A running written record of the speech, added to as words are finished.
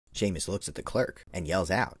Seamus looks at the clerk and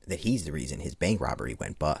yells out that he's the reason his bank robbery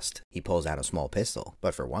went bust. He pulls out a small pistol,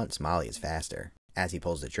 but for once Molly is faster. As he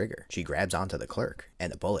pulls the trigger, she grabs onto the clerk,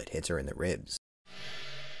 and the bullet hits her in the ribs.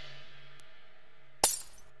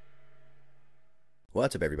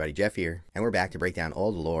 What's up everybody, Jeff here, and we're back to break down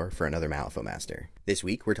all the lore for another Malifaux Master. This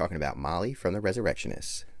week we're talking about Molly from the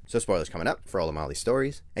Resurrectionists. So spoilers coming up for all of Molly's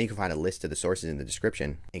stories, and you can find a list of the sources in the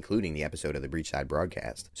description, including the episode of the Breachside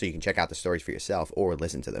broadcast, so you can check out the stories for yourself or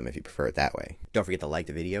listen to them if you prefer it that way. Don't forget to like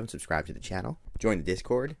the video and subscribe to the channel, join the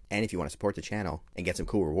Discord, and if you want to support the channel and get some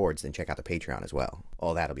cool rewards, then check out the Patreon as well.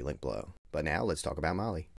 All that'll be linked below. But now let's talk about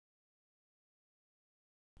Molly.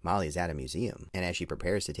 Molly is at a museum, and as she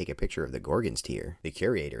prepares to take a picture of the Gorgon's Tear, the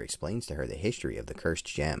curator explains to her the history of the cursed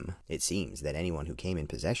gem. It seems that anyone who came in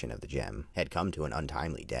possession of the gem had come to an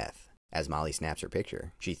untimely death. As Molly snaps her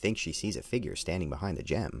picture, she thinks she sees a figure standing behind the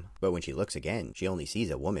gem, but when she looks again, she only sees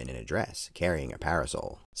a woman in a dress, carrying a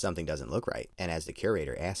parasol. Something doesn't look right, and as the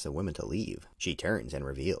curator asks the woman to leave, she turns and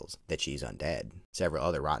reveals that she's undead. Several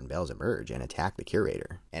other rotten bells emerge and attack the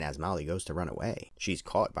curator, and as Molly goes to run away, she's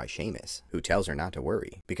caught by Seamus, who tells her not to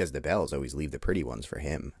worry, because the bells always leave the pretty ones for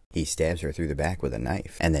him. He stabs her through the back with a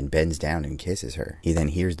knife, and then bends down and kisses her. He then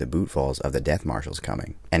hears the bootfalls of the death marshals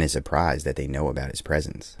coming, and is surprised that they know about his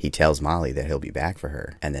presence. He tells Molly that he'll be back for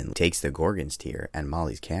her, and then takes the Gorgon's Tear and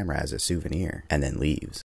Molly's camera as a souvenir, and then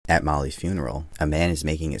leaves. At Molly's funeral, a man is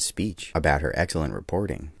making a speech about her excellent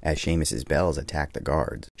reporting as Seamus's bells attack the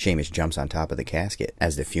guards. Seamus jumps on top of the casket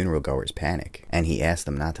as the funeral goers panic, and he asks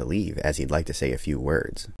them not to leave as he'd like to say a few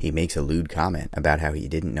words. He makes a lewd comment about how he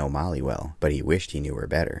didn't know Molly well, but he wished he knew her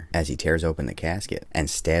better, as he tears open the casket and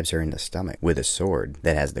stabs her in the stomach with a sword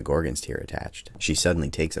that has the Gorgon's Tear attached. She suddenly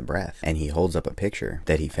takes a breath, and he holds up a picture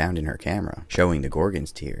that he found in her camera, showing the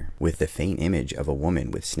Gorgon's Tear with the faint image of a woman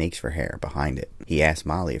with snakes for hair behind it. He asks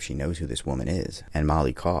Molly if she knows who this woman is, and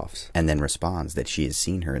Molly coughs, and then responds that she has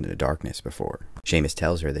seen her in the darkness before. Seamus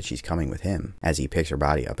tells her that she's coming with him, as he picks her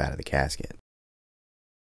body up out of the casket.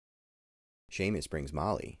 Seamus brings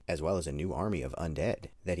Molly, as well as a new army of undead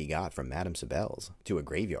that he got from Madame Sibel's, to a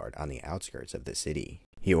graveyard on the outskirts of the city.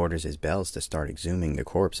 He orders his bells to start exhuming the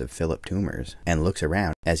corpse of Philip Toomers, and looks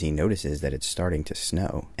around as he notices that it's starting to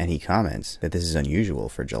snow, and he comments that this is unusual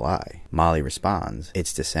for July. Molly responds,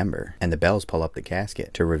 it's December, and the bells pull up the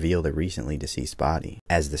casket to reveal the recently deceased body,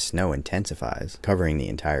 as the snow intensifies, covering the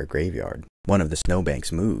entire graveyard. One of the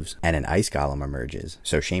snowbanks moves, and an ice golem emerges,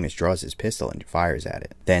 so Seamus draws his pistol and fires at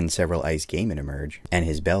it. Then several ice gaimen emerge, and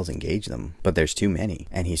his bells engage them, but there's too many,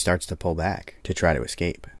 and he starts to pull back to try to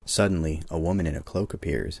escape. Suddenly, a woman in a cloak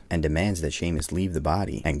appears, and demands that Seamus leave the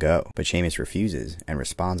body and go, but Seamus refuses, and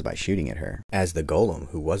responds by shooting at her. As the golem,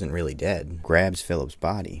 who wasn't really dead, grabs Philip's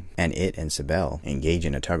body, and it and Sibel engage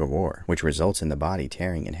in a tug-of-war, which results in the body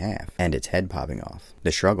tearing in half, and its head popping off.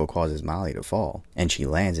 The struggle causes Molly to fall, and she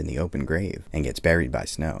lands in the open grave, and gets buried by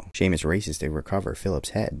snow. Seamus races to recover Philip's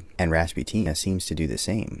head, and Rasputina seems to do the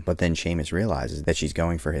same, but then Seamus realizes that she's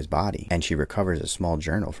going for his body, and she recovers a small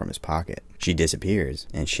journal from his pocket. She disappears,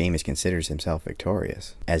 and Seamus considers himself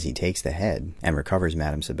victorious, as he takes the head and recovers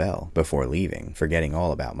Madame Sibel before leaving, forgetting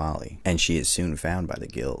all about Molly, and she is soon found by the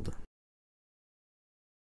guild.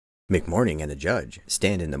 McMorning and the judge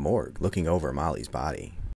stand in the morgue looking over Molly's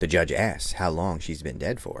body. The judge asks how long she's been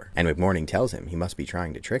dead for, and McMorning tells him he must be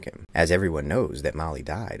trying to trick him, as everyone knows that Molly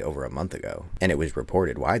died over a month ago, and it was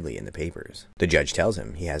reported widely in the papers. The judge tells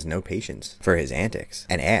him he has no patience for his antics,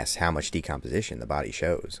 and asks how much decomposition the body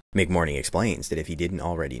shows. McMorning explains that if he didn't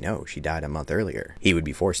already know she died a month earlier, he would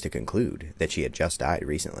be forced to conclude that she had just died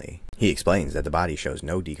recently. He explains that the body shows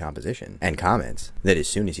no decomposition, and comments that as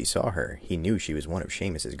soon as he saw her, he knew she was one of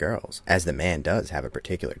Seamus's girls, as the man does have a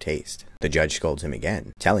particular taste. The judge scolds him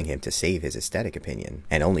again, telling him to save his aesthetic opinion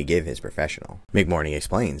and only give his professional. McMorning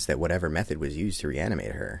explains that whatever method was used to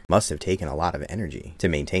reanimate her must have taken a lot of energy to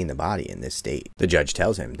maintain the body in this state. The judge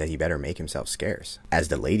tells him that he better make himself scarce, as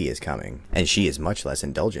the lady is coming, and she is much less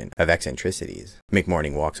indulgent of eccentricities.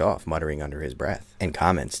 McMorning walks off muttering under his breath, and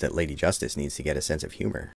comments that Lady Justice needs to get a sense of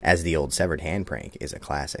humor, as the old severed hand prank is a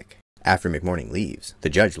classic. After McMorning leaves, the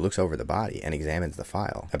judge looks over the body and examines the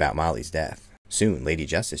file about Molly's death. Soon, Lady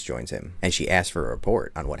Justice joins him, and she asks for a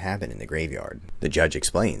report on what happened in the graveyard. The judge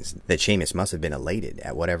explains that Seamus must have been elated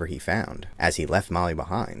at whatever he found, as he left Molly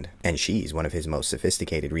behind, and she's one of his most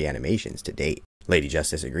sophisticated reanimations to date. Lady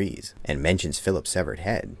Justice agrees, and mentions Philip's severed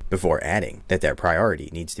head, before adding that their priority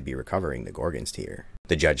needs to be recovering the Gorgon's Tear.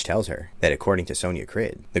 The judge tells her that according to Sonia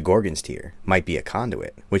Crid, the Gorgon's Tear might be a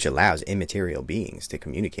conduit which allows immaterial beings to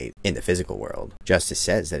communicate in the physical world. Justice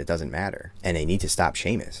says that it doesn't matter, and they need to stop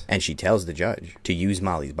Seamus, and she tells the judge to use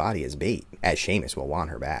Molly's body as bait, as Seamus will want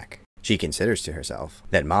her back. She considers to herself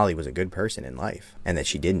that Molly was a good person in life, and that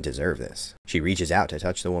she didn't deserve this. She reaches out to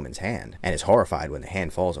touch the woman's hand, and is horrified when the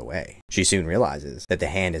hand falls away. She soon realizes that the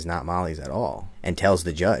hand is not Molly's at all, and tells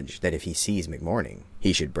the judge that if he sees McMorning,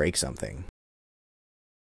 he should break something.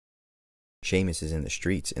 Seamus is in the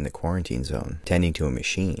streets in the quarantine zone, tending to a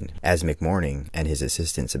machine, as McMorning and his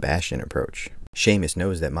assistant Sebastian approach. Seamus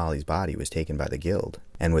knows that Molly's body was taken by the guild,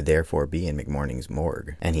 and would therefore be in McMorning's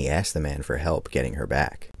morgue, and he asks the man for help getting her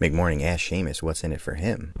back. McMorning asks Seamus what's in it for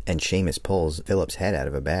him, and Seamus pulls Philip's head out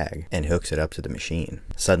of a bag and hooks it up to the machine.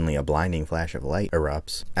 Suddenly a blinding flash of light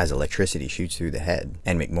erupts as electricity shoots through the head,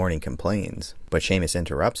 and McMorning complains, but Seamus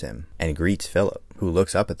interrupts him and greets Philip, who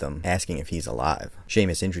looks up at them, asking if he's alive.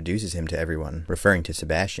 Seamus introduces him to everyone, referring to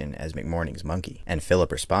Sebastian as McMorning's monkey, and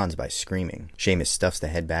Philip responds by screaming. Seamus stuffs the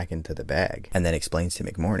head back into the bag, and then explains to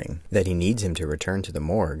McMorning that he needs him to return to the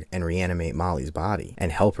morgue and reanimate Molly's body,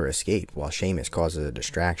 and help her escape while Seamus causes a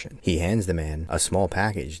distraction. He hands the man a small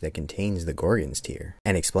package that contains the Gorgon's tear,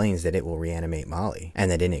 and explains that it will reanimate Molly,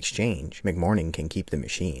 and that in exchange, McMorning can keep the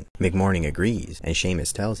machine. McMorning agrees, and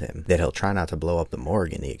Seamus tells him that he'll try not to blow up the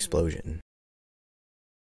morgue in the explosion.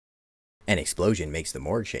 An explosion makes the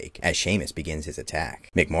morgue shake as Seamus begins his attack.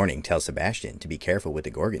 McMorning tells Sebastian to be careful with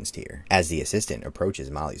the Gorgon's tear as the assistant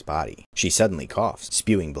approaches Molly's body. She suddenly coughs,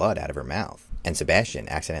 spewing blood out of her mouth, and Sebastian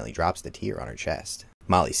accidentally drops the tear on her chest.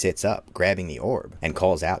 Molly sits up, grabbing the orb, and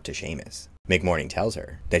calls out to Seamus. McMorning tells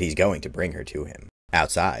her that he's going to bring her to him.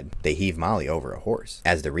 Outside, they heave Molly over a horse,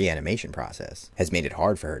 as the reanimation process has made it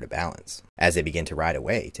hard for her to balance. As they begin to ride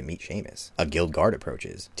away to meet Seamus, a guild guard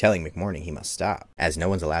approaches, telling McMorning he must stop, as no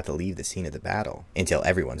one's allowed to leave the scene of the battle until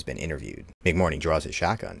everyone's been interviewed. McMorning draws his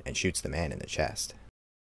shotgun and shoots the man in the chest.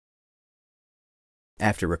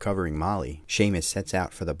 After recovering Molly, Seamus sets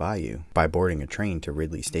out for the bayou by boarding a train to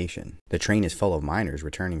Ridley Station. The train is full of miners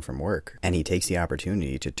returning from work, and he takes the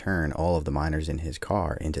opportunity to turn all of the miners in his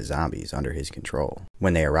car into zombies under his control.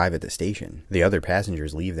 When they arrive at the station, the other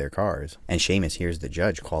passengers leave their cars, and Seamus hears the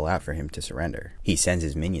judge call out for him to surrender. He sends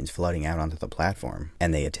his minions flooding out onto the platform,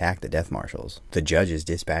 and they attack the death marshals. The judge is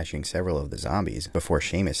dispatching several of the zombies before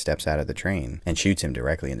Seamus steps out of the train and shoots him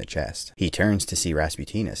directly in the chest. He turns to see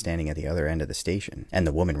Rasputina standing at the other end of the station, and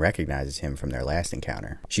the woman recognizes him from their last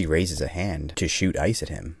encounter. She raises a hand to shoot ice at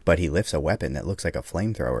him, but he lifts a weapon that looks like a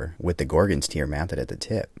flamethrower with the Gorgon's tear mounted at the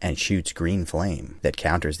tip, and shoots green flame that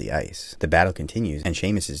counters the ice. The battle continues, and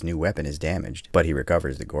Seamus's new weapon is damaged, but he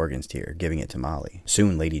recovers the Gorgon's tear, giving it to Molly.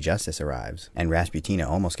 Soon Lady Justice arrives, and Rasputina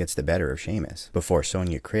almost gets the better of Seamus before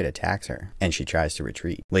Sonia Crit attacks her, and she tries to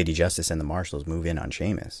retreat. Lady Justice and the marshals move in on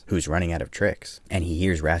Seamus, who's running out of tricks, and he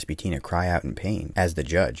hears Rasputina cry out in pain as the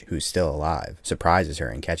judge, who's still alive, surprises her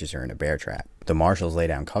and catches her in a bear trap. The marshals lay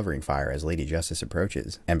down covering fire as Lady Justice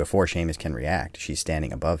approaches, and before Seamus can react, she's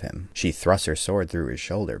standing above him. She thrusts her sword through his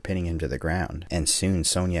shoulder, pinning him to the ground, and soon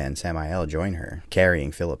Sonia and Samael join her,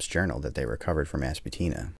 carrying Philip's journal that they recovered from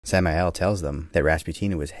Rasputina. Samael tells them that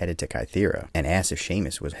Rasputina was headed to Kythera, and asks if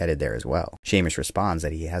Seamus was headed there as well. Seamus responds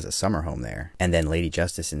that he has a summer home there, and then Lady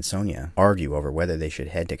Justice and Sonia argue over whether they should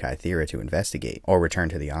head to Kythera to investigate, or return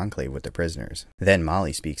to the Enclave with the prisoners. Then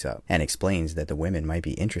Molly speaks up, and explains that the women might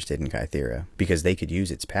be interested in Kythera, because they could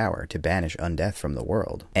use its power to banish undeath from the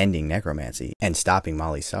world, ending necromancy and stopping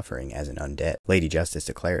Molly's suffering as an undead. Lady Justice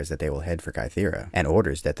declares that they will head for Kythera, and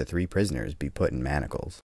orders that the 3 prisoners be put in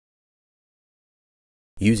manacles.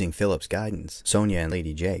 Using Philip's guidance, Sonia and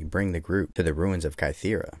Lady J bring the group to the ruins of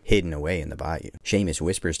Kythera, hidden away in the bayou. Seamus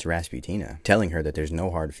whispers to Rasputina, telling her that there's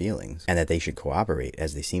no hard feelings, and that they should cooperate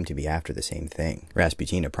as they seem to be after the same thing.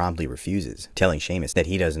 Rasputina promptly refuses, telling Seamus that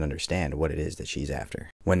he doesn't understand what it is that she's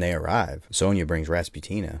after. When they arrive, Sonia brings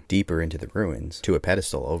Rasputina deeper into the ruins to a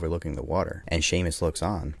pedestal overlooking the water, and Seamus looks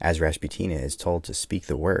on as Rasputina is told to speak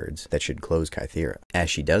the words that should close Kythera.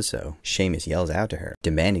 As she does so, Seamus yells out to her,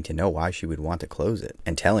 demanding to know why she would want to close it,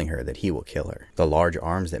 and telling her that he will kill her. The large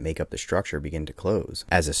arms that make up the structure begin to close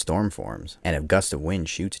as a storm forms, and a gust of wind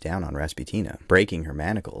shoots down on Rasputina, breaking her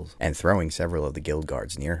manacles and throwing several of the guild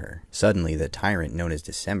guards near her. Suddenly, the tyrant known as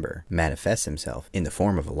December manifests himself in the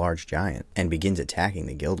form of a large giant and begins attacking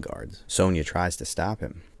the guild guards. Sonia tries to stop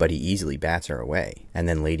him, but he easily bats her away, and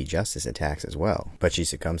then Lady Justice attacks as well, but she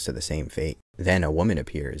succumbs to the same fate. Then a woman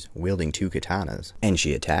appears, wielding 2 katanas, and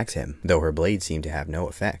she attacks him, though her blades seem to have no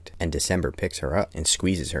effect, and December picks her up and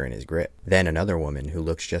squeezes her in his grip. Then another woman, who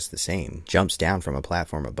looks just the same, jumps down from a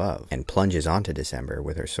platform above, and plunges onto December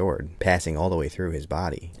with her sword, passing all the way through his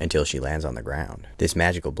body, until she lands on the ground. This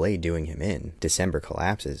magical blade doing him in, December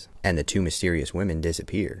collapses, and the 2 mysterious women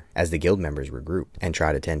disappear, as the guild members regroup and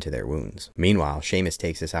try to tend to their wounds. Meanwhile, Seamus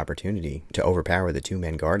takes this this opportunity to overpower the two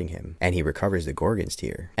men guarding him, and he recovers the Gorgon's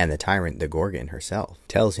tear, and the tyrant, the Gorgon herself,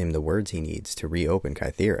 tells him the words he needs to reopen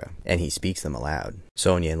Kythera, and he speaks them aloud.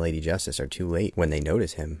 Sonia and Lady Justice are too late when they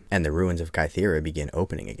notice him, and the ruins of Kythera begin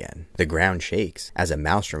opening again. The ground shakes as a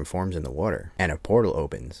maelstrom forms in the water, and a portal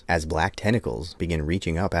opens as black tentacles begin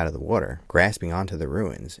reaching up out of the water, grasping onto the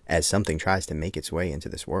ruins as something tries to make its way into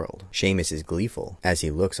this world. Seamus is gleeful as he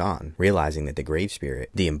looks on, realizing that the grave spirit,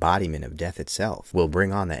 the embodiment of death itself, will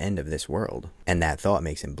bring on the end of this world, and that thought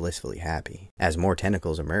makes him blissfully happy. As more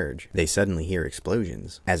tentacles emerge, they suddenly hear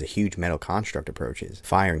explosions as a huge metal construct approaches,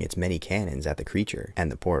 firing its many cannons at the creature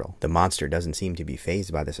and the portal. The monster doesn't seem to be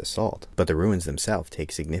fazed by this assault, but the ruins themselves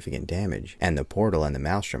take significant damage, and the portal and the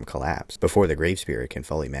maelstrom collapse before the grave spirit can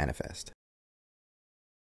fully manifest.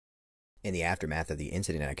 In the aftermath of the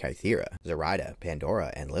incident at Kythera, Zoraida,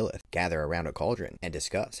 Pandora, and Lilith gather around a cauldron and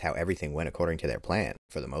discuss how everything went according to their plan,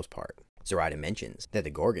 for the most part. Zoraida mentions that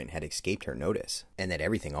the Gorgon had escaped her notice, and that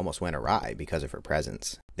everything almost went awry because of her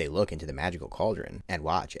presence. They look into the magical cauldron and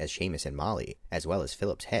watch as Seamus and Molly, as well as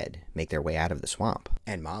Philip's head, make their way out of the swamp,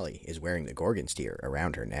 and Molly is wearing the Gorgon's tear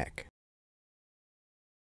around her neck.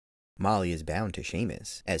 Molly is bound to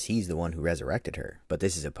Seamus, as he's the one who resurrected her, but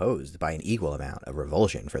this is opposed by an equal amount of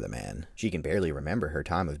revulsion for the man. She can barely remember her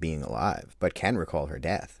time of being alive, but can recall her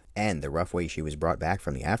death, and the rough way she was brought back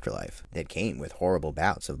from the afterlife that came with horrible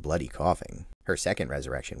bouts of bloody coughing. Her second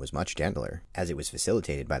resurrection was much gentler, as it was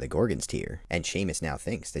facilitated by the Gorgon's tear, and Seamus now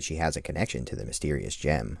thinks that she has a connection to the mysterious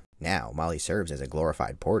gem. Now, Molly serves as a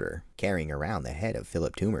glorified porter, carrying around the head of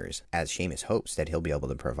Philip Toomers, as Seamus hopes that he'll be able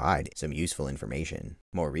to provide some useful information.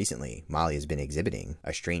 More recently, Molly has been exhibiting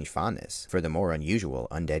a strange fondness for the more unusual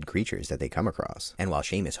undead creatures that they come across, and while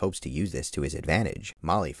Seamus hopes to use this to his advantage,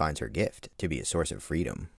 Molly finds her gift to be a source of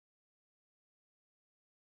freedom.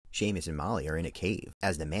 Seamus and Molly are in a cave,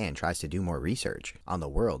 as the man tries to do more research on the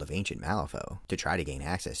world of ancient Malifaux to try to gain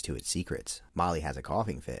access to its secrets. Molly has a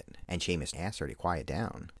coughing fit, and Seamus asks her to quiet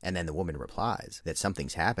down, and then the woman replies that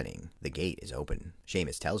something's happening. The gate is open.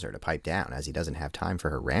 Seamus tells her to pipe down as he doesn't have time for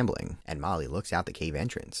her rambling, and Molly looks out the cave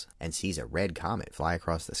entrance and sees a red comet fly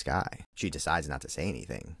across the sky. She decides not to say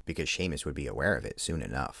anything, because Seamus would be aware of it soon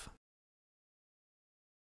enough.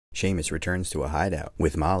 Seamus returns to a hideout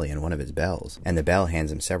with Molly and one of his bells, and the bell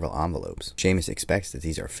hands him several envelopes. Seamus expects that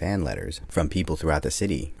these are fan letters from people throughout the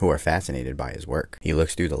city who are fascinated by his work. He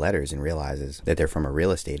looks through the letters and realizes that they're from a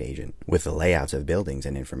real estate agent with the layouts of buildings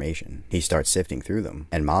and information. He starts sifting through them,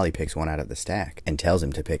 and Molly picks one out of the stack and tells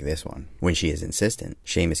him to pick this one. When she is insistent,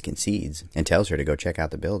 Seamus concedes and tells her to go check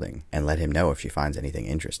out the building and let him know if she finds anything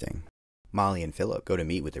interesting. Molly and Philip go to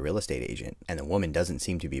meet with the real estate agent, and the woman doesn't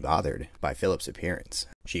seem to be bothered by Philip's appearance.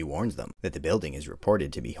 She warns them that the building is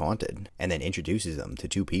reported to be haunted, and then introduces them to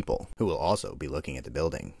two people who will also be looking at the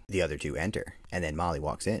building. The other two enter, and then Molly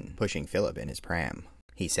walks in, pushing Philip in his pram.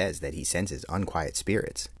 He says that he senses unquiet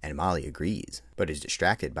spirits, and Molly agrees, but is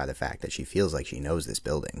distracted by the fact that she feels like she knows this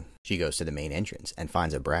building. She goes to the main entrance and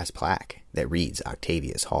finds a brass plaque that reads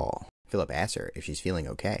Octavius Hall. Philip asks her if she's feeling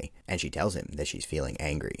okay, and she tells him that she's feeling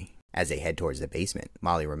angry. As they head towards the basement,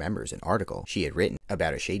 Molly remembers an article she had written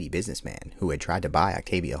about a shady businessman who had tried to buy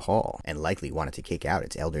Octavia Hall and likely wanted to kick out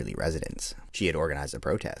its elderly residents. She had organized a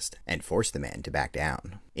protest and forced the man to back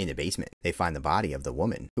down. In the basement, they find the body of the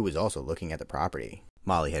woman who was also looking at the property.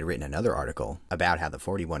 Molly had written another article about how the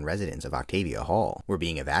 41 residents of Octavia Hall were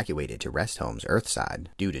being evacuated to rest homes Earthside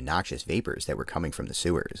due to noxious vapors that were coming from the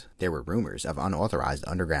sewers. There were rumors of unauthorized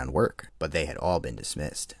underground work, but they had all been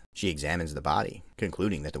dismissed. She examines the body,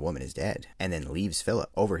 concluding that the woman is dead, and then leaves Philip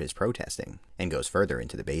over his protesting, and goes further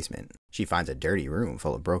into the basement. She finds a dirty room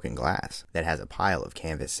full of broken glass that has a pile of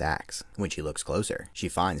canvas sacks. When she looks closer, she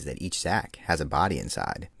finds that each sack has a body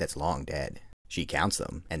inside that's long dead. She counts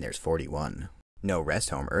them, and there's 41. No rest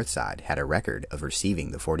home Earthside had a record of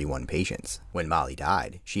receiving the 41 patients. When Molly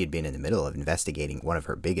died, she had been in the middle of investigating one of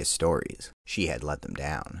her biggest stories. She had let them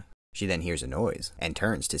down. She then hears a noise, and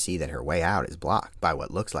turns to see that her way out is blocked by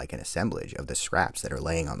what looks like an assemblage of the scraps that are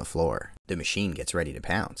laying on the floor. The machine gets ready to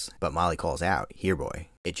pounce, but Molly calls out, "Here, boy."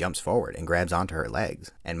 It jumps forward and grabs onto her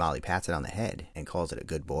legs, and Molly pats it on the head and calls it a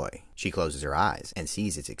good boy. She closes her eyes and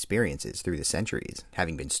sees its experiences through the centuries,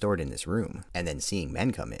 having been stored in this room, and then seeing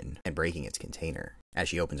men come in and breaking its container. As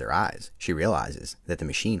she opens her eyes, she realizes that the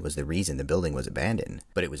machine was the reason the building was abandoned,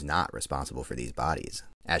 but it was not responsible for these bodies.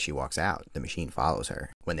 As she walks out, the machine follows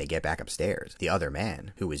her. When they get back upstairs, the other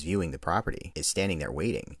man, who was viewing the property, is standing there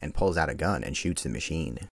waiting and pulls out a gun and shoots the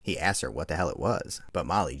machine. He asks her what the hell it was, but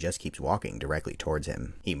Molly just keeps walking directly towards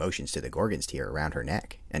him. He motions to the Gorgon's tear around her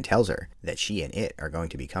neck and tells her that she and it are going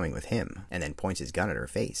to be coming with him, and then points his gun at her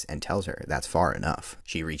face and tells her that's far enough.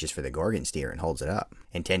 She reaches for the Gorgon's tear and holds it up,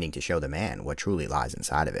 intending to show the man what truly lies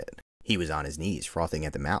inside of it. He was on his knees frothing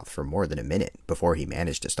at the mouth for more than a minute before he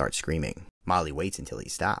managed to start screaming. Molly waits until he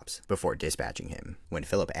stops before dispatching him. When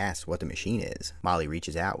Philip asks what the machine is, Molly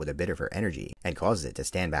reaches out with a bit of her energy and causes it to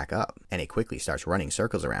stand back up, and it quickly starts running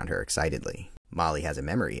circles around her excitedly. Molly has a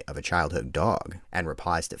memory of a childhood dog and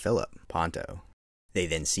replies to Philip, Ponto. They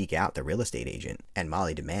then seek out the real estate agent, and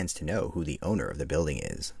Molly demands to know who the owner of the building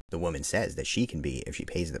is. The woman says that she can be if she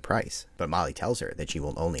pays the price, but Molly tells her that she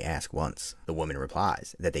will only ask once. The woman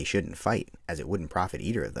replies that they shouldn't fight, as it wouldn't profit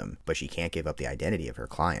either of them, but she can't give up the identity of her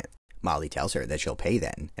client. Molly tells her that she'll pay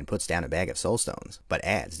then, and puts down a bag of soulstones, but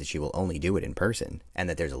adds that she will only do it in person, and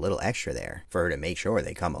that there's a little extra there for her to make sure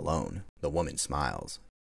they come alone. The woman smiles.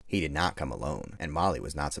 He did not come alone, and Molly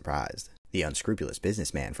was not surprised. The unscrupulous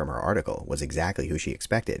businessman from her article was exactly who she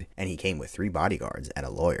expected, and he came with 3 bodyguards and a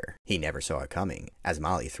lawyer. He never saw it coming, as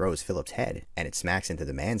Molly throws Philip's head, and it smacks into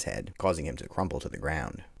the man's head, causing him to crumple to the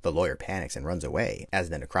ground. The lawyer panics and runs away, as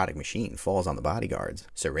the necrotic machine falls on the bodyguards,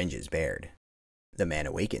 syringes bared. The man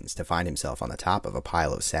awakens to find himself on the top of a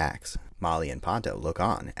pile of sacks. Molly and Ponto look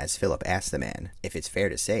on as Philip asks the man if it's fair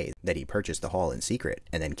to say that he purchased the hall in secret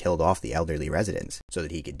and then killed off the elderly residents so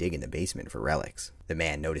that he could dig in the basement for relics. The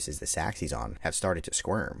man notices the sacks he's on have started to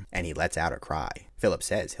squirm, and he lets out a cry. Philip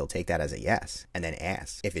says he'll take that as a yes, and then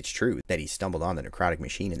asks if it's true that he stumbled on the necrotic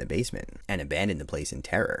machine in the basement and abandoned the place in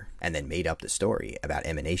terror, and then made up the story about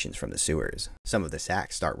emanations from the sewers. Some of the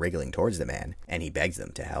sacks start wriggling towards the man, and he begs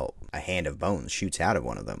them to help. A hand of bones shoots out of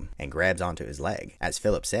one of them and grabs onto his leg, as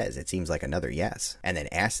Philip says it seems like another yes, and then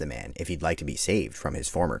asks the man if he'd like to be saved from his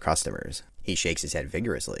former customers. He shakes his head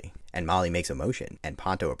vigorously, and Molly makes a motion, and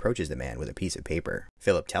Ponto approaches the man with a piece of paper.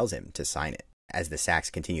 Philip tells him to sign it. As the sacks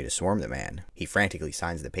continue to swarm the man, he frantically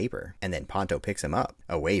signs the paper, and then Ponto picks him up,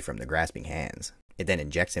 away from the grasping hands. It then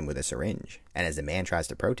injects him with a syringe, and as the man tries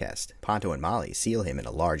to protest, Ponto and Molly seal him in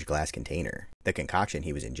a large glass container. The concoction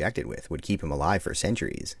he was injected with would keep him alive for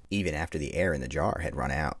centuries, even after the air in the jar had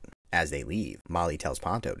run out. As they leave, Molly tells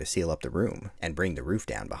Ponto to seal up the room and bring the roof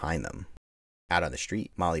down behind them. Out on the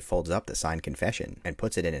street, Molly folds up the signed confession and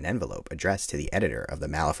puts it in an envelope addressed to the editor of the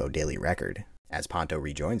Malifaux Daily Record. As Ponto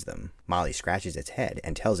rejoins them, Molly scratches its head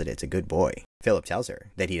and tells it it's a good boy. Philip tells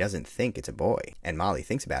her that he doesn't think it's a boy, and Molly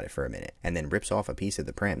thinks about it for a minute, and then rips off a piece of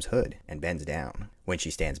the pram's hood and bends down. When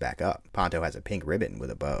she stands back up, Ponto has a pink ribbon with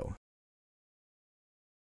a bow.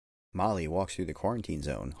 Molly walks through the quarantine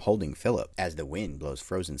zone, holding Philip, as the wind blows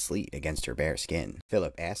frozen sleet against her bare skin.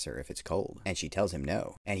 Philip asks her if it's cold, and she tells him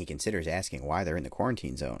no, and he considers asking why they're in the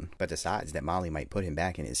quarantine zone, but decides that Molly might put him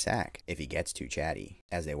back in his sack if he gets too chatty.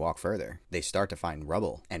 As they walk further, they start to find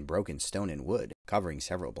rubble and broken stone and wood, covering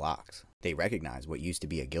several blocks. They recognize what used to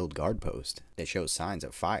be a guild guard post that shows signs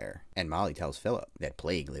of fire, and Molly tells Philip that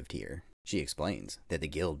plague lived here. She explains that the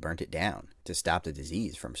guild burnt it down to stop the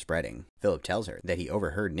disease from spreading. Philip tells her that he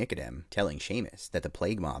overheard Nicodem telling Seamus that the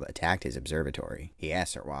plague mob attacked his observatory. He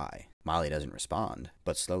asks her why. Molly doesn't respond,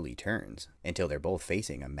 but slowly turns until they're both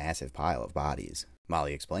facing a massive pile of bodies.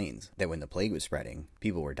 Molly explains that when the plague was spreading,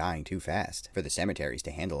 people were dying too fast for the cemeteries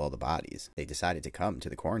to handle all the bodies. They decided to come to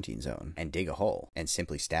the quarantine zone and dig a hole and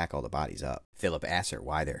simply stack all the bodies up. Philip asks her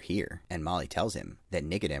why they're here, and Molly tells him that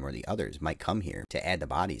Nicodem or the others might come here to add the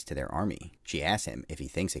bodies to their army. She asks him if he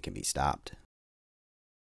thinks it can be stopped.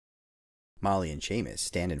 Molly and Seamus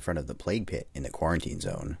stand in front of the plague pit in the quarantine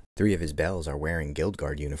zone. 3 of his bells are wearing guild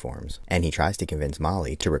guard uniforms, and he tries to convince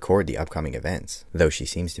Molly to record the upcoming events, though she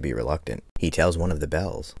seems to be reluctant. He tells one of the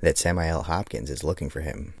bells that Samael Hopkins is looking for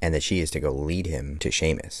him, and that she is to go lead him to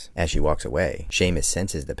Seamus. As she walks away, Seamus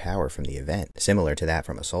senses the power from the event, similar to that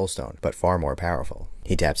from a soulstone, but far more powerful.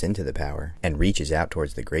 He taps into the power and reaches out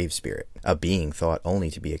towards the grave spirit, a being thought only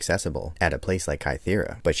to be accessible at a place like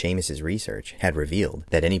Kythera, but Seamus's research had revealed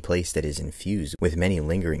that any place that is infused with many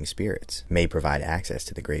lingering spirits may provide access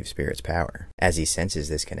to the grave spirit's power. As he senses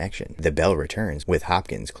this connection, the bell returns with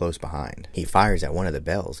Hopkins close behind. He fires at one of the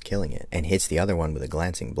bells, killing it, and hits the other one with a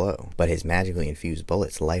glancing blow, but his magically infused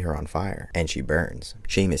bullets light her on fire, and she burns.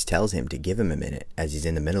 Seamus tells him to give him a minute as he's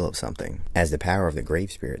in the middle of something, as the power of the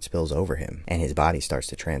grave spirit spills over him, and his body starts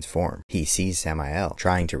to transform. He sees Samael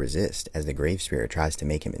trying to resist as the grave spirit tries to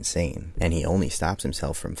make him insane, and he only stops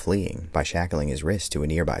himself from fleeing by shackling his wrist to a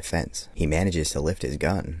nearby fence. He manages to lift his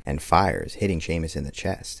gun and fires, hitting Seamus in the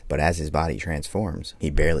chest, fast, but as his body transforms, he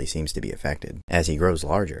barely seems to be affected. As he grows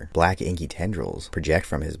larger, black inky tendrils project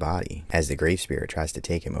from his body as the grave spirit tries to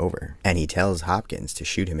take him over, and he tells Hopkins to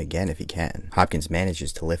shoot him again if he can. Hopkins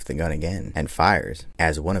manages to lift the gun again and fires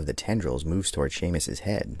as one of the tendrils moves towards Seamus's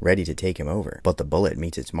head, ready to take him over, but the bullet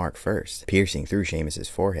meets its mark first, piercing through Seamus's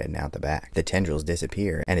forehead and out the back. The tendrils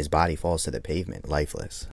disappear and his body falls to the pavement,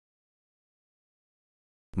 lifeless.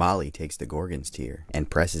 Molly takes the Gorgon's tear and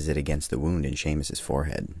presses it against the wound in Seamus's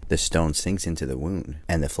forehead. The stone sinks into the wound,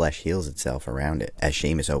 and the flesh heals itself around it as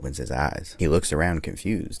Seamus opens his eyes. He looks around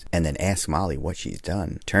confused, and then asks Molly what she's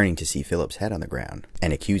done, turning to see Philip's head on the ground,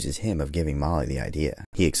 and accuses him of giving Molly the idea.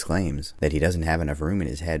 He exclaims that he doesn't have enough room in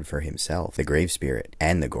his head for himself, the grave spirit,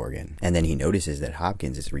 and the Gorgon, and then he notices that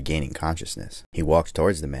Hopkins is regaining consciousness. He walks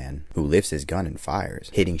towards the man, who lifts his gun and fires,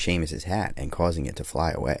 hitting Seamus's hat and causing it to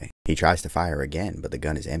fly away. He tries to fire again, but the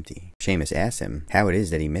gun is empty. Seamus asks him how it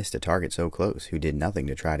is that he missed a target so close who did nothing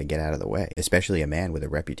to try to get out of the way, especially a man with a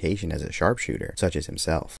reputation as a sharpshooter, such as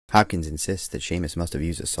himself. Hopkins insists that Seamus must have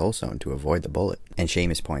used a soul stone to avoid the bullet, and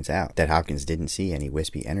Seamus points out that Hopkins didn't see any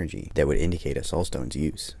wispy energy that would indicate a soul stone's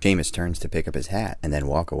use. Seamus turns to pick up his hat and then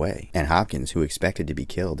walk away, and Hopkins, who expected to be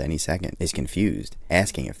killed any second, is confused,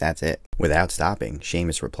 asking if that's it. Without stopping,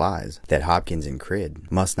 Seamus replies that Hopkins and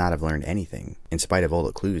Crid must not have learned anything, in spite of all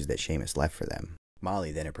the clues that Seamus left for them.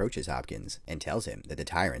 Molly then approaches Hopkins and tells him that the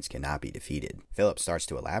tyrants cannot be defeated. Philip starts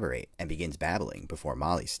to elaborate and begins babbling before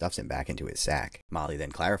Molly stuffs him back into his sack. Molly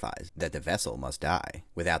then clarifies that the vessel must die.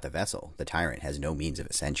 Without the vessel, the tyrant has no means of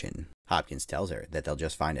ascension. Hopkins tells her that they'll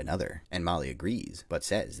just find another, and Molly agrees, but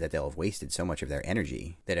says that they'll have wasted so much of their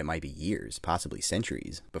energy that it might be years, possibly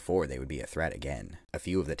centuries, before they would be a threat again. A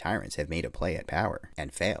few of the tyrants have made a play at power,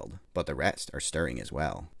 and failed, but the rest are stirring as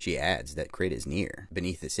well. She adds that Crid is near,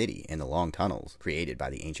 beneath the city, in the long tunnels created by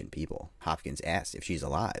the ancient people. Hopkins asks if she's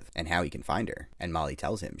alive, and how he can find her, and Molly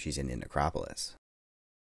tells him she's in the necropolis.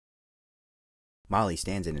 Molly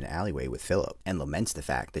stands in an alleyway with Philip and laments the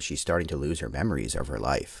fact that she's starting to lose her memories of her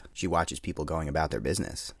life. She watches people going about their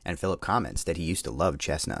business, and Philip comments that he used to love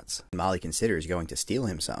chestnuts. Molly considers going to steal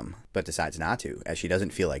him some, but decides not to, as she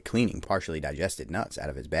doesn't feel like cleaning partially digested nuts out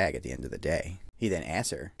of his bag at the end of the day. He then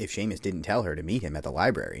asks her if Seamus didn't tell her to meet him at the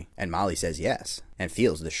library, and Molly says yes, and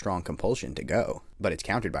feels the strong compulsion to go, but it's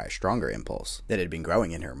countered by a stronger impulse that had been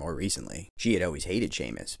growing in her more recently. She had always hated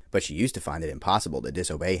Seamus, but she used to find it impossible to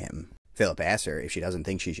disobey him. Philip asks her if she doesn't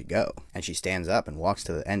think she should go, and she stands up and walks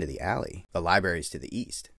to the end of the alley. The library's to the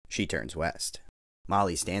east. She turns west.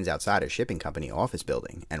 Molly stands outside a shipping company office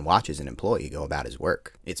building and watches an employee go about his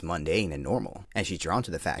work. It's mundane and normal, and she's drawn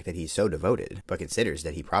to the fact that he's so devoted, but considers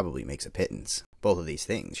that he probably makes a pittance. Both of these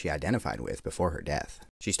things she identified with before her death.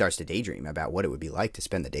 She starts to daydream about what it would be like to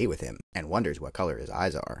spend the day with him, and wonders what color his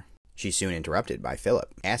eyes are. She's soon interrupted by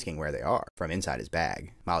Philip, asking where they are, from inside his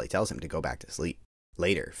bag. Molly tells him to go back to sleep.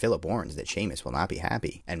 Later, Philip warns that Seamus will not be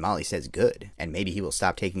happy, and Molly says good, and maybe he will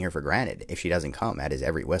stop taking her for granted if she doesn't come at his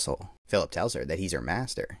every whistle. Philip tells her that he's her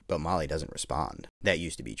master, but Molly doesn't respond. That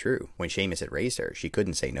used to be true. When Seamus had raised her, she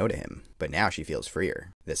couldn't say no to him, but now she feels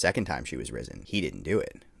freer. The second time she was risen, he didn't do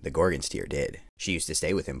it. The Gorgon's tear did. She used to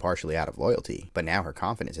stay with him partially out of loyalty, but now her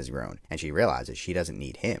confidence has grown, and she realizes she doesn't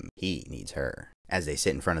need him, he needs her. As they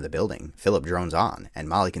sit in front of the building, Philip drones on, and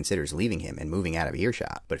Molly considers leaving him and moving out of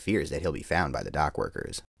earshot, but fears that he'll be found by the dock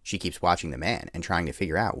workers. She keeps watching the man and trying to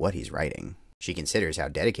figure out what he's writing. She considers how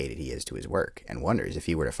dedicated he is to his work, and wonders if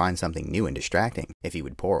he were to find something new and distracting, if he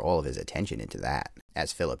would pour all of his attention into that.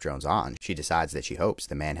 As Philip drones on, she decides that she hopes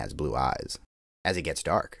the man has blue eyes. As it gets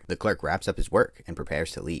dark, the clerk wraps up his work and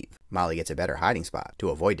prepares to leave. Molly gets a better hiding spot to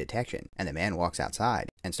avoid detection, and the man walks outside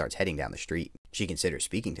and starts heading down the street. She considers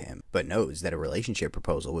speaking to him, but knows that a relationship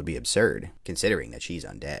proposal would be absurd, considering that she's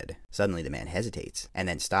undead. Suddenly the man hesitates, and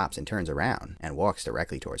then stops and turns around, and walks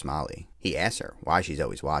directly towards Molly. He asks her why she's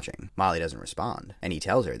always watching. Molly doesn't respond, and he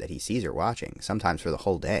tells her that he sees her watching, sometimes for the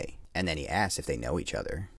whole day, and then he asks if they know each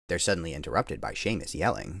other. They're suddenly interrupted by Seamus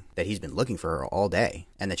yelling that he's been looking for her all day,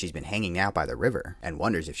 and that she's been hanging out by the river, and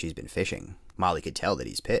wonders if she's been fishing. Molly could tell that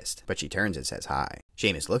he's pissed, but she turns and says hi.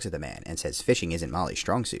 Seamus looks at the man and says fishing isn't Molly's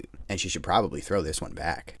strong suit, and she should probably throw this one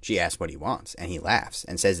back. She asks what he wants, and he laughs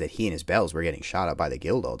and says that he and his bells were getting shot up by the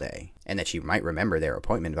guild all day, and that she might remember their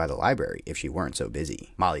appointment by the library if she weren't so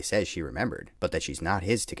busy. Molly says she remembered, but that she's not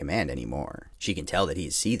his to command anymore. She can tell that he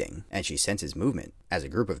is seething, and she senses movement as a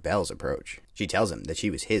group of bells approach. She tells him that she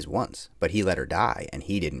was his once, but he let her die and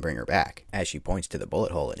he didn't bring her back, as she points to the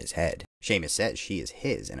bullet hole in his head. Seamus says she is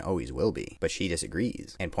his and always will be, but she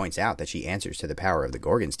disagrees, and points out that she answers to the power of the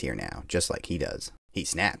Gorgon's tear now, just like he does. He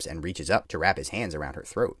snaps and reaches up to wrap his hands around her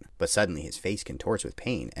throat, but suddenly his face contorts with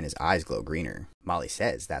pain and his eyes glow greener. Molly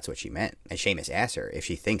says that's what she meant, and Seamus asks her if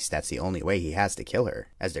she thinks that's the only way he has to kill her,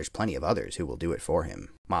 as there's plenty of others who will do it for him.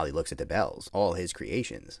 Molly looks at the bells, all his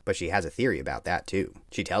creations, but she has a theory about that too.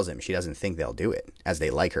 She tells him she doesn't think they'll do it, as they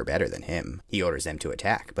like her better than him. He orders them to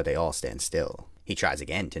attack, but they all stand still. He tries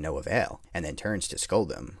again to no avail, and then turns to scold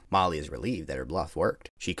them. Molly is relieved that her bluff worked.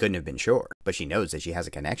 She couldn't have been sure, but she knows that she has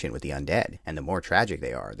a connection with the undead, and the more tragic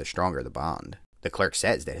they are, the stronger the bond. The clerk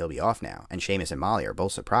says that he'll be off now, and Seamus and Molly are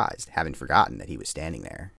both surprised, having forgotten that he was standing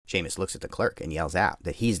there. Seamus looks at the clerk and yells out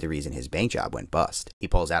that he's the reason his bank job went bust. He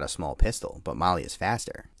pulls out a small pistol, but Molly is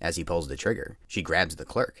faster. As he pulls the trigger, she grabs the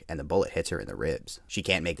clerk, and the bullet hits her in the ribs. She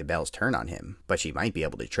can't make the bells turn on him, but she might be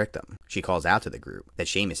able to trick them. She calls out to the group that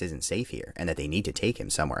Seamus isn't safe here, and that they need to take him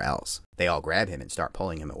somewhere else. They all grab him and start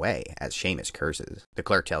pulling him away, as Seamus curses. The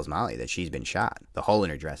clerk tells Molly that she's been shot. The hole in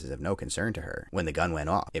her dress is of no concern to her. When the gun went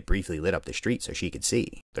off, it briefly lit up the street so she could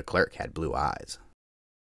see. The clerk had blue eyes.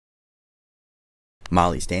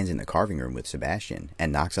 Molly stands in the carving room with Sebastian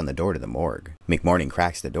and knocks on the door to the morgue. McMorning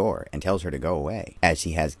cracks the door and tells her to go away, as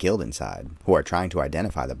she has Guild inside, who are trying to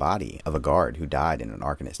identify the body of a guard who died in an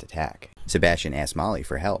Arcanist attack. Sebastian asks Molly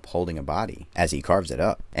for help holding a body as he carves it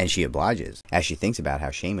up, and she obliges, as she thinks about how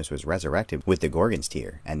Seamus was resurrected with the Gorgon's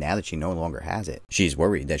tear, and now that she no longer has it, she's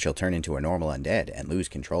worried that she'll turn into a normal undead and lose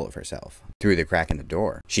control of herself. Through the crack in the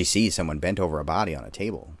door, she sees someone bent over a body on a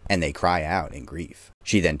table, and they cry out in grief.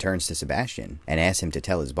 She then turns to Sebastian and asks him to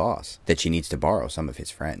tell his boss that she needs to borrow some of his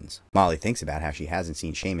friends. Molly thinks about how she hasn't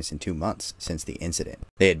seen Seamus in 2 months since the incident.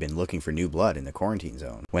 They had been looking for new blood in the quarantine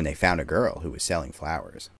zone when they found a girl who was selling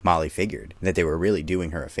flowers. Molly figured that they were really doing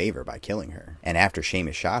her a favor by killing her, and after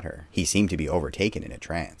Seamus shot her, he seemed to be overtaken in a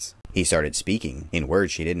trance. He started speaking in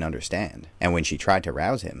words she didn't understand, and when she tried to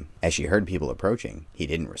rouse him, as she heard people approaching, he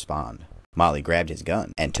didn't respond. Molly grabbed his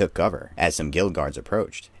gun and took cover as some guild guards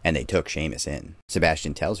approached, and they took Seamus in.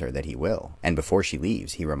 Sebastian tells her that he will, and before she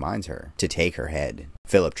leaves, he reminds her to take her head.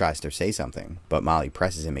 Philip tries to say something, but Molly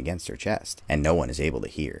presses him against her chest, and no one is able to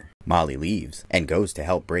hear. Molly leaves and goes to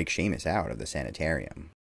help break Seamus out of the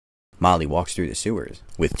sanitarium. Molly walks through the sewers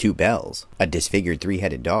with 2 bells, a disfigured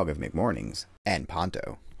 3-headed dog of McMorning's, and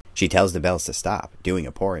Ponto. She tells the bells to stop, doing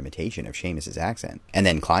a poor imitation of Seamus's accent, and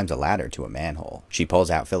then climbs a ladder to a manhole. She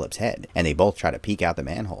pulls out Philip's head, and they both try to peek out the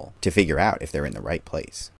manhole to figure out if they're in the right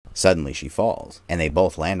place. Suddenly she falls, and they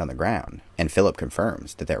both land on the ground, and Philip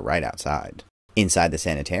confirms that they're right outside. Inside the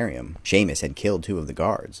sanitarium, Seamus had killed 2 of the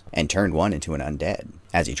guards, and turned one into an undead,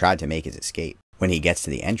 as he tried to make his escape. When he gets to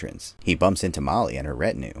the entrance, he bumps into Molly and her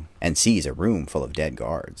retinue, and sees a room full of dead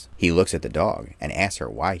guards. He looks at the dog and asks her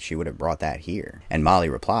why she would have brought that here, and Molly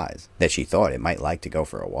replies that she thought it might like to go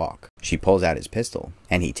for a walk. She pulls out his pistol,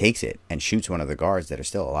 and he takes it and shoots one of the guards that are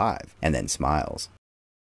still alive, and then smiles.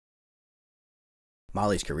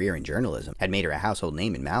 Molly's career in journalism had made her a household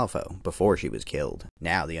name in Malifaux before she was killed.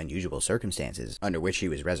 Now, the unusual circumstances under which she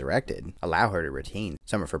was resurrected allow her to retain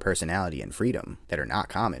some of her personality and freedom that are not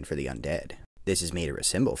common for the undead. This has made her a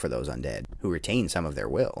symbol for those undead who retain some of their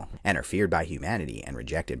will and are feared by humanity and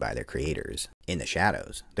rejected by their creators. In the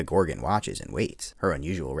shadows, the Gorgon watches and waits. Her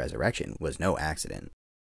unusual resurrection was no accident.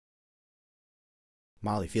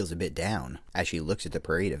 Molly feels a bit down as she looks at the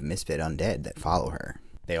parade of misfit undead that follow her.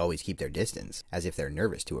 They always keep their distance, as if they're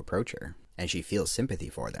nervous to approach her, and she feels sympathy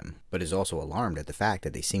for them, but is also alarmed at the fact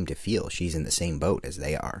that they seem to feel she's in the same boat as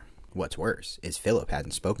they are. What's worse is Philip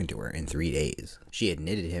hadn't spoken to her in 3 days. She had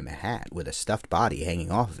knitted him a hat with a stuffed body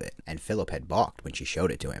hanging off of it, and Philip had balked when she showed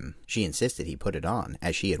it to him. She insisted he put it on,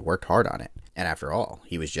 as she had worked hard on it, and after all,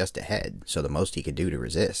 he was just ahead, so the most he could do to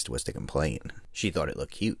resist was to complain. She thought it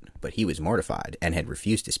looked cute, but he was mortified and had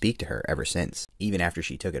refused to speak to her ever since, even after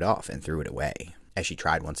she took it off and threw it away. As she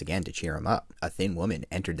tried once again to cheer him up, a thin woman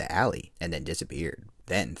entered the alley and then disappeared.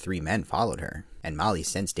 Then 3 men followed her, and Molly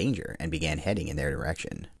sensed danger and began heading in their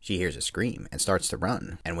direction. She hears a scream and starts to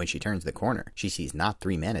run, and when she turns the corner, she sees not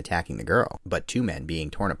 3 men attacking the girl, but 2 men being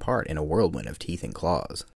torn apart in a whirlwind of teeth and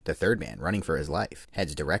claws. The 3rd man, running for his life,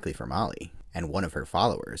 heads directly for Molly, and one of her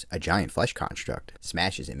followers, a giant flesh construct,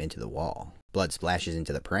 smashes him into the wall. Blood splashes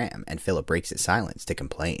into the pram, and Philip breaks his silence to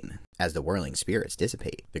complain. As the whirling spirits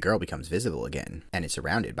dissipate, the girl becomes visible again, and is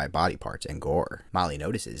surrounded by body parts and gore. Molly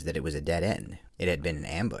notices that it was a dead end. It had been an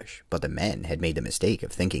ambush, but the men had made the mistake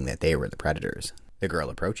of thinking that they were the predators. The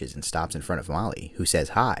girl approaches and stops in front of Molly, who says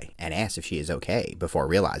hi, and asks if she is okay, before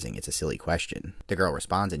realizing it's a silly question. The girl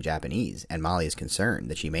responds in Japanese, and Molly is concerned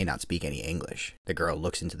that she may not speak any English. The girl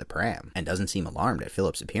looks into the pram, and doesn't seem alarmed at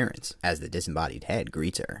Philip's appearance, as the disembodied head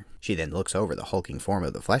greets her. She then looks over the hulking form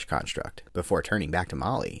of the flesh construct, before turning back to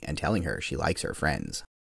Molly and telling her she likes her friends.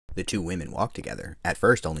 The two women walk together, at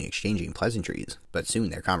first only exchanging pleasantries, but soon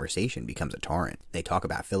their conversation becomes a torrent. They talk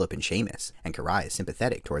about Philip and Seamus, and Karai is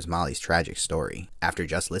sympathetic towards Molly's tragic story. After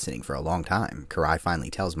just listening for a long time, Karai finally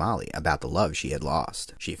tells Molly about the love she had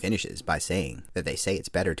lost. She finishes by saying that they say it's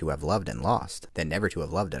better to have loved and lost than never to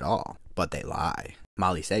have loved at all, but they lie.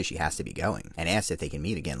 Molly says she has to be going, and asks if they can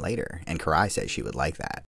meet again later, and Karai says she would like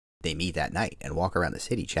that. They meet that night and walk around the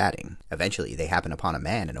city chatting. Eventually, they happen upon a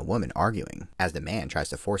man and a woman arguing, as the man tries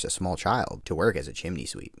to force a small child to work as a chimney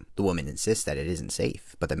sweep. The woman insists that it isn't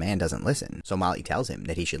safe, but the man doesn't listen, so Molly tells him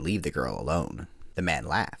that he should leave the girl alone. The man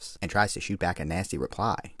laughs and tries to shoot back a nasty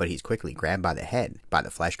reply, but he's quickly grabbed by the head by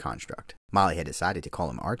the flesh construct. Molly had decided to call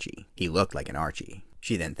him Archie. He looked like an Archie.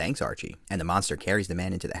 She then thanks Archie, and the monster carries the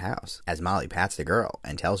man into the house, as Molly pats the girl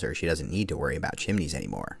and tells her she doesn't need to worry about chimneys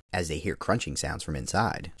anymore. As they hear crunching sounds from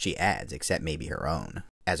inside, she adds, except maybe her own.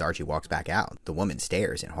 As Archie walks back out, the woman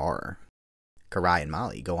stares in horror. Karai and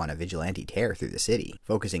Molly go on a vigilante tear through the city,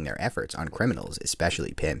 focusing their efforts on criminals,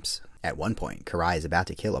 especially pimps. At one point, Karai is about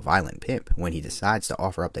to kill a violent pimp when he decides to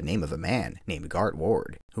offer up the name of a man named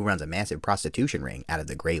Wyrd, who runs a massive prostitution ring out of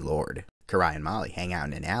the Grey Lord. Karai and Molly hang out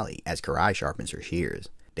in an alley as Karai sharpens her shears.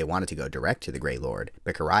 They wanted to go direct to the Grey Lord,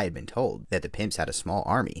 but Karai had been told that the pimps had a small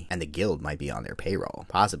army and the guild might be on their payroll,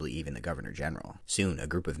 possibly even the Governor General. Soon, a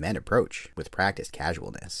group of men approach with practiced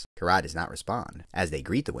casualness. Karai does not respond, as they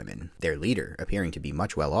greet the women, their leader appearing to be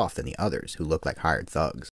much well off than the others who look like hired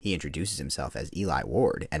thugs. He introduces himself as Eli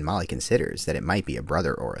Ward, and Molly considers that it might be a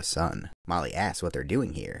brother or a son. Molly asks what they're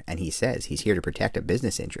doing here, and he says he's here to protect a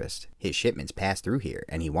business interest. His shipments pass through here,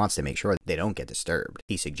 and he wants to make sure they don't get disturbed.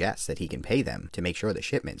 He suggests that he can pay them to make sure the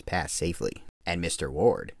shipments pass safely. And Mr.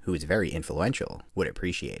 Ward, who is very influential, would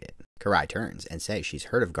appreciate it. Karai turns and says she's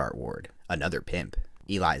heard of Ward, another pimp.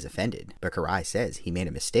 Eli is offended, but Karai says he made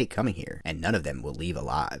a mistake coming here, and none of them will leave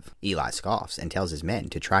alive. Eli scoffs and tells his men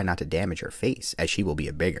to try not to damage her face, as she will be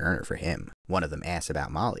a big earner for him. One of them asks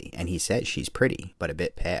about Molly, and he says she's pretty, but a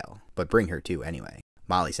bit pale, but bring her too anyway.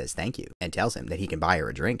 Molly says thank you, and tells him that he can buy her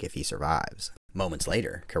a drink if he survives. Moments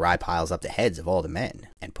later, Karai piles up the heads of all the men,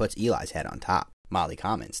 and puts Eli's head on top. Molly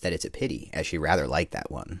comments that it's a pity, as she rather liked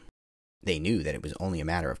that one. They knew that it was only a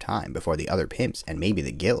matter of time before the other pimps and maybe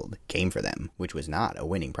the guild came for them, which was not a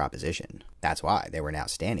winning proposition. That's why they were now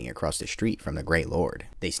standing across the street from the Grey Lord.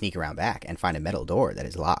 They sneak around back and find a metal door that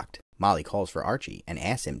is locked. Molly calls for Archie and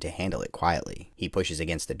asks him to handle it quietly. He pushes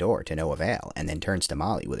against the door to no avail and then turns to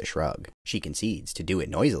Molly with a shrug. She concedes to do it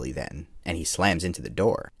noisily then, and he slams into the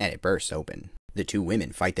door, and it bursts open. The two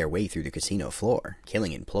women fight their way through the casino floor,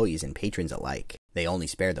 killing employees and patrons alike. They only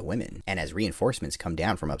spare the women, and as reinforcements come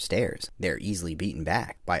down from upstairs, they're easily beaten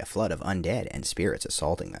back by a flood of undead and spirits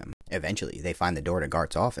assaulting them. Eventually, they find the door to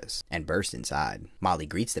Gart's office and burst inside. Molly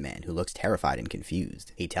greets the man, who looks terrified and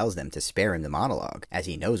confused. He tells them to spare him the monologue, as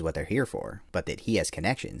he knows what they're here for, but that he has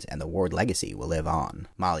connections and the Ward legacy will live on.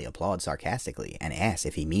 Molly applauds sarcastically and asks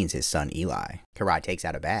if he means his son Eli. Karai takes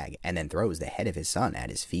out a bag and then throws the head of his son at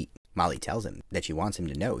his feet. Molly tells him that she wants him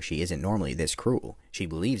to know she isn't normally this cruel. She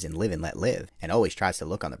believes in live and let live, and always tries to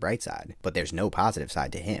look on the bright side, but there's no positive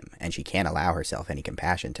side to him, and she can't allow herself any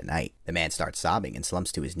compassion tonight. The man starts sobbing and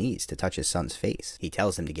slumps to his knees to touch his son's face. He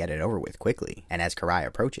tells him to get it over with quickly, and as Karai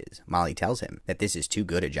approaches, Molly tells him that this is too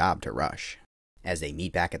good a job to rush. As they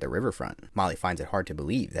meet back at the riverfront, Molly finds it hard to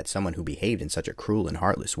believe that someone who behaved in such a cruel and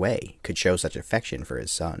heartless way could show such affection for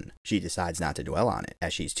his son. She decides not to dwell on it,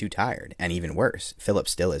 as she's too tired, and even worse, Philip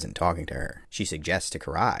still isn't talking to her. She suggests to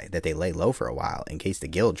Karai that they lay low for a while in case the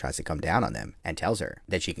guild tries to come down on them, and tells her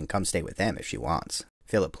that she can come stay with them if she wants.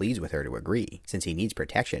 Philip pleads with her to agree, since he needs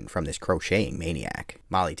protection from this crocheting maniac.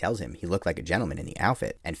 Molly tells him he looked like a gentleman in the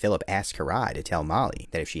outfit, and Philip asks Karai to tell Molly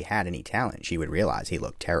that if she had any talent, she would realize he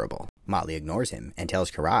looked terrible. Molly ignores him and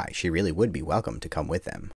tells Karai she really would be welcome to come with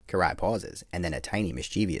them. Karai pauses, and then a tiny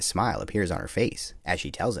mischievous smile appears on her face, as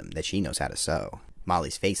she tells him that she knows how to sew.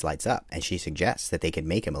 Molly's face lights up, and she suggests that they could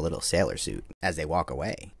make him a little sailor suit. As they walk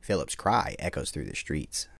away, Philip's cry echoes through the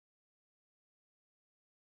streets.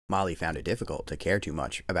 Molly found it difficult to care too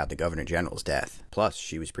much about the Governor General's death. Plus,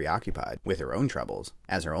 she was preoccupied with her own troubles,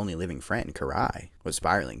 as her only living friend, Karai, was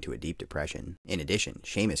spiraling to a deep depression. In addition,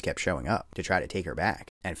 Seamus kept showing up to try to take her back,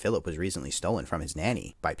 and Philip was recently stolen from his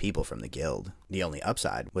nanny by people from the guild. The only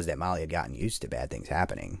upside was that Molly had gotten used to bad things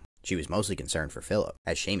happening. She was mostly concerned for Philip,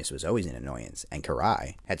 as Seamus was always an annoyance, and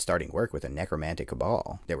Karai had starting work with a necromantic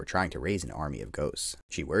cabal that were trying to raise an army of ghosts.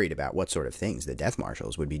 She worried about what sort of things the Death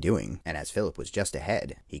Marshals would be doing, and as Philip was just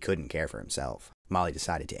ahead, he couldn't care for himself. Molly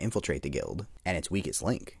decided to infiltrate the guild, and its weakest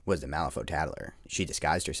link was the Malifaux tattler. She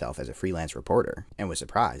disguised herself as a freelance reporter, and was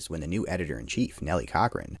surprised when the new editor-in-chief, Nellie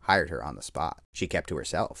Cochran, hired her on the spot. She kept to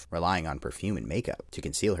herself, relying on perfume and makeup to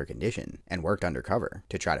conceal her condition, and worked undercover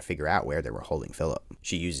to try to figure out where they were holding Philip.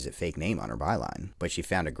 She uses a fake name on her byline, but she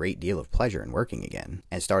found a great deal of pleasure in working again,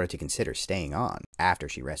 and started to consider staying on after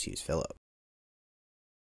she rescues Philip.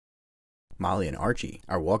 Molly and Archie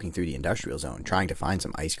are walking through the industrial zone trying to find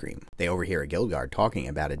some ice cream. They overhear a guild guard talking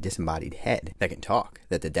about a disembodied head that can talk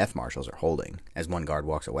that the death marshals are holding. As one guard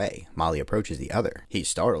walks away, Molly approaches the other. He's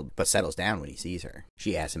startled, but settles down when he sees her.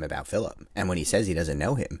 She asks him about Philip, and when he says he doesn't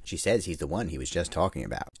know him, she says he's the one he was just talking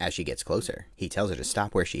about. As she gets closer, he tells her to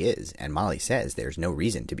stop where she is, and Molly says there's no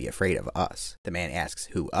reason to be afraid of us. The man asks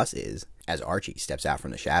who us is, as Archie steps out from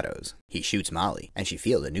the shadows. He shoots Molly, and she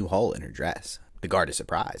feels a new hole in her dress. The guard is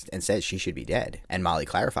surprised and says she should be dead, and Molly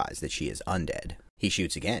clarifies that she is undead. He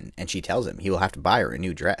shoots again, and she tells him he will have to buy her a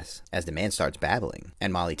new dress, as the man starts babbling,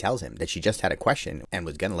 and Molly tells him that she just had a question and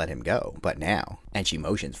was gonna let him go, but now, and she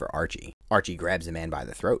motions for Archie. Archie grabs the man by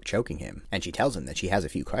the throat, choking him, and she tells him that she has a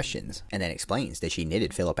few questions, and then explains that she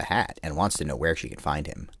knitted Philip a hat and wants to know where she can find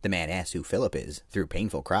him. The man asks who Philip is, through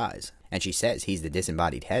painful cries, and she says he's the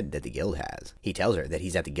disembodied head that the guild has. He tells her that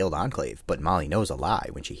he's at the guild enclave, but Molly knows a lie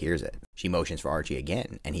when she hears it. She motions for Archie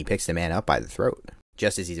again, and he picks the man up by the throat.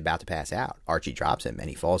 Just as he's about to pass out, Archie drops him and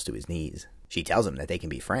he falls to his knees. She tells him that they can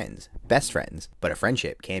be friends, best friends, but a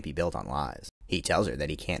friendship can't be built on lies. He tells her that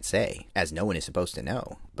he can't say, as no one is supposed to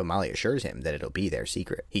know, but Molly assures him that it'll be their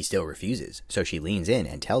secret. He still refuses, so she leans in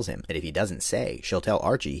and tells him that if he doesn't say, she'll tell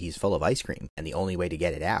Archie he's full of ice cream, and the only way to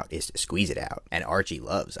get it out is to squeeze it out, and Archie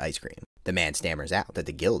loves ice cream. The man stammers out that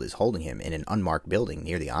the guild is holding him in an unmarked building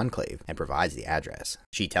near the enclave and provides the address.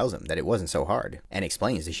 She tells him that it wasn't so hard, and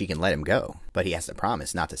explains that she can let him go, but he has to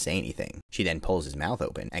promise not to say anything. She then pulls his mouth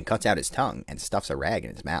open and cuts out his tongue and stuffs a rag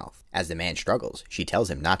in his mouth. As the man struggles, she tells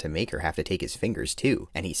him not to make her have to take his fingers too,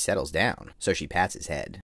 and he settles down, so she pats his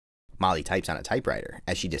head. Molly types on a typewriter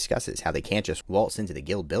as she discusses how they can't just waltz into the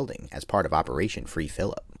guild building as part of Operation Free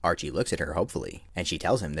Philip. Archie looks at her hopefully, and she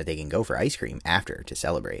tells him that they can go for ice cream after to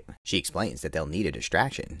celebrate. She explains that they'll need a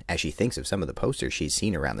distraction as she thinks of some of the posters she's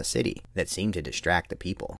seen around the city that seem to distract the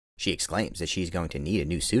people. She exclaims that she's going to need a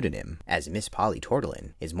new pseudonym, as Miss Polly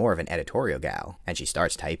Tortolin is more of an editorial gal, and she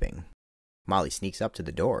starts typing. Molly sneaks up to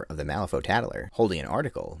the door of the Malifaux tattler, holding an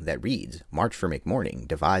article that reads, "March for McMorning,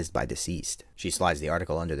 devised by deceased." She slides the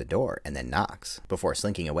article under the door and then knocks, before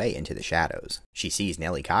slinking away into the shadows. She sees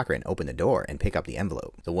Nellie Cochran open the door and pick up the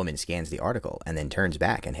envelope. The woman scans the article and then turns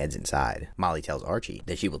back and heads inside. Molly tells Archie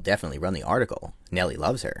that she will definitely run the article. Nellie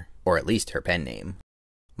loves her, or at least her pen name.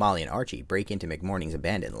 Molly and Archie break into McMorning's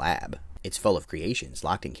abandoned lab. It's full of creations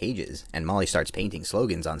locked in cages, and Molly starts painting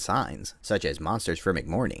slogans on signs, such as "Monsters for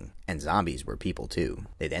McMorning" and "Zombies were people too."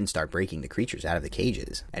 They then start breaking the creatures out of the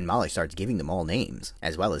cages, and Molly starts giving them all names,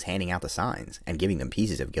 as well as handing out the signs and giving them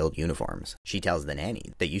pieces of guild uniforms. She tells the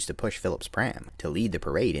nanny that used to push Philip's pram to lead the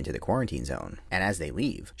parade into the quarantine zone, and as they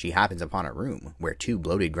leave, she happens upon a room where two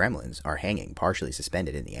bloated gremlins are hanging partially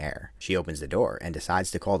suspended in the air. She opens the door and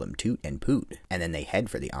decides to call them Toot and Poot, and then they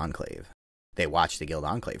head for the enclave. They watch the guild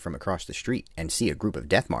enclave from across the street and see a group of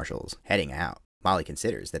death marshals heading out. Molly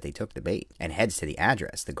considers that they took the bait and heads to the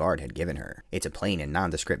address the guard had given her. It's a plain and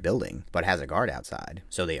nondescript building, but has a guard outside.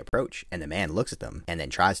 So they approach, and the man looks at them and then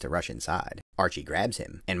tries to rush inside. Archie grabs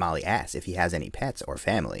him, and Molly asks if he has any pets or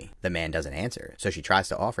family. The man doesn't answer, so she tries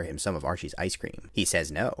to offer him some of Archie's ice cream. He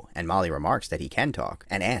says no, and Molly remarks that he can talk,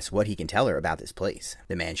 and asks what he can tell her about this place.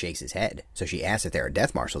 The man shakes his head, so she asks if there are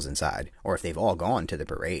death marshals inside, or if they've all gone to the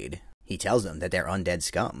parade. He tells them that they're undead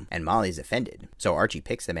scum, and Molly's offended, so Archie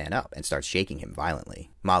picks the man up and starts shaking him violently.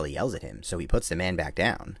 Molly yells at him, so he puts the man back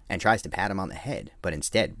down, and tries to pat him on the head, but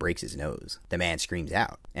instead breaks his nose. The man screams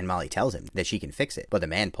out, and Molly tells him that she can fix it, but the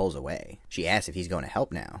man pulls away. She asks if he's going to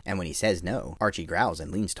help now, and when he says no, Archie growls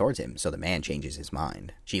and leans towards him, so the man changes his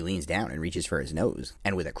mind. She leans down and reaches for his nose,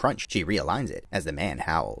 and with a crunch, she realigns it, as the man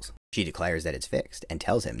howls. She declares that it's fixed, and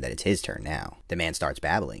tells him that it's his turn now. The man starts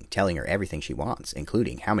babbling, telling her everything she wants,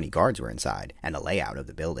 including how many guards were inside, and the layout of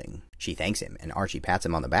the building. She thanks him, and Archie pats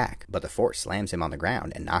him on the back, but the force slams him on the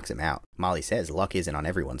ground and knocks him out. Molly says luck isn't on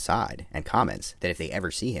everyone's side, and comments that if they ever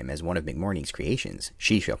see him as one of McMorning's creations,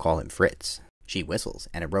 she shall call him Fritz. She whistles,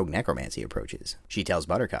 and a rogue necromancy approaches. She tells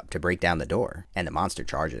Buttercup to break down the door, and the monster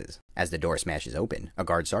charges. As the door smashes open, a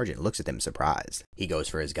guard sergeant looks at them surprised. He goes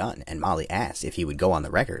for his gun, and Molly asks if he would go on the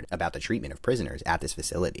record about the treatment of prisoners at this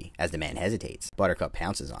facility. As the man hesitates, Buttercup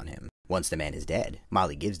pounces on him. Once the man is dead,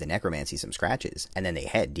 Molly gives the necromancy some scratches, and then they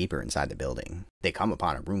head deeper inside the building. They come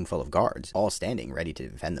upon a room full of guards, all standing ready to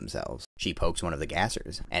defend themselves. She pokes one of the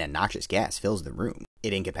gassers, and a noxious gas fills the room.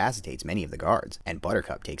 It incapacitates many of the guards, and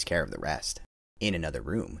Buttercup takes care of the rest. In another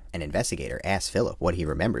room, an investigator asks Philip what he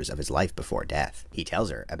remembers of his life before death. He tells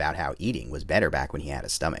her about how eating was better back when he had a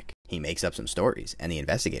stomach. He makes up some stories, and the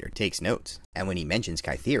investigator takes notes. And when he mentions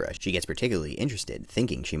Kythera, she gets particularly interested,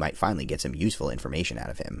 thinking she might finally get some useful information out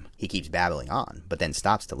of him. He keeps babbling on, but then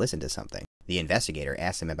stops to listen to something. The investigator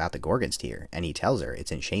asks him about the Gorgon's tear, and he tells her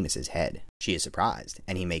it's in Seamus's head. She is surprised,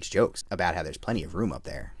 and he makes jokes about how there's plenty of room up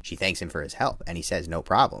there. She thanks him for his help, and he says no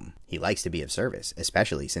problem. He likes to be of service,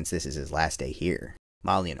 especially since this is his last day here.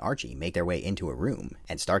 Molly and Archie make their way into a room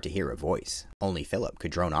and start to hear a voice. Only Philip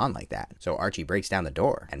could drone on like that, so Archie breaks down the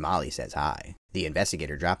door, and Molly says hi. The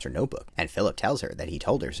investigator drops her notebook, and Philip tells her that he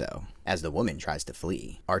told her so. As the woman tries to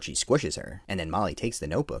flee, Archie squishes her, and then Molly takes the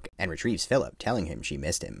notebook and retrieves Philip, telling him she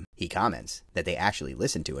missed him. He comments that they actually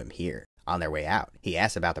listened to him here. On their way out, he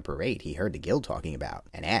asks about the parade he heard the guild talking about,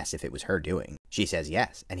 and asks if it was her doing. She says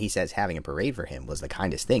yes, and he says having a parade for him was the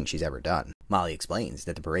kindest thing she's ever done. Molly explains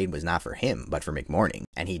that the parade was not for him, but for McMorning,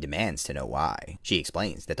 and he demands to know why. She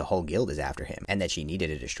explains that the whole guild is after him, and that she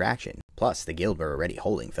needed a distraction. Plus, the guild were already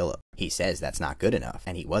holding Philip. He says that's not good enough,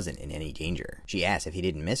 and he wasn't in any danger. She asks if he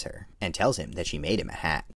didn't miss her, and tells him that she made him a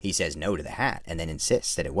hat. He says no to the hat, and then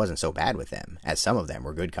insists that it wasn't so bad with them, as some of them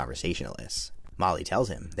were good conversationalists. Molly tells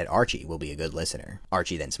him that Archie will be a good listener.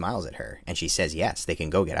 Archie then smiles at her, and she says yes, they can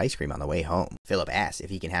go get ice cream on the way home. Philip asks if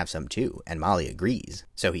he can have some too, and Molly agrees,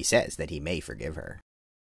 so he says that he may forgive her.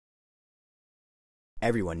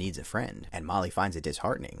 Everyone needs a friend, and Molly finds it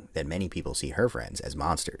disheartening that many people see her friends as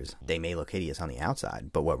monsters. They may look hideous on the outside,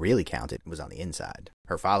 but what really counted was on the inside.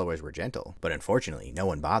 Her followers were gentle, but unfortunately no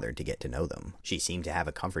one bothered to get to know them. She seemed to have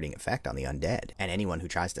a comforting effect on the undead, and anyone who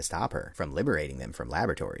tries to stop her from liberating them from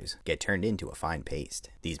laboratories get turned into a fine paste.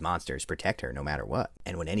 These monsters protect her no matter what,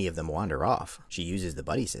 and when any of them wander off, she uses the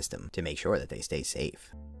buddy system to make sure that they stay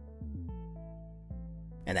safe.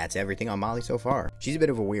 And that's everything on Molly so far. She's a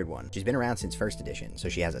bit of a weird one. She's been around since 1st edition, so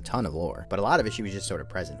she has a ton of lore, but a lot of it she was just sort of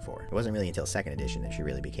present for. It wasn't really until 2nd edition that she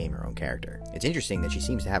really became her own character. It's interesting that she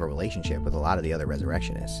seems to have a relationship with a lot of the other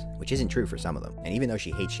Resurrectionists, which isn't true for some of them. And even though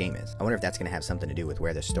she hates Seamus, I wonder if that's going to have something to do with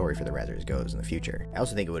where the story for the Resers goes in the future. I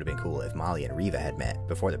also think it would have been cool if Molly and Riva had met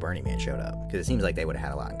before the Burning Man showed up, because it seems like they would have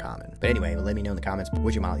had a lot in common. But anyway, let me know in the comments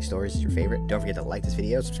which of Molly's stories is your favorite. Don't forget to like this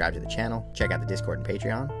video, subscribe to the channel, check out the Discord and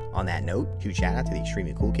Patreon. On that note, huge shout out to the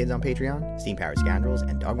extremely cool kids on Patreon, Steam Powered Scoundrels,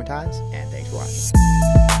 and Dogmatize, and thanks for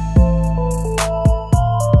watching.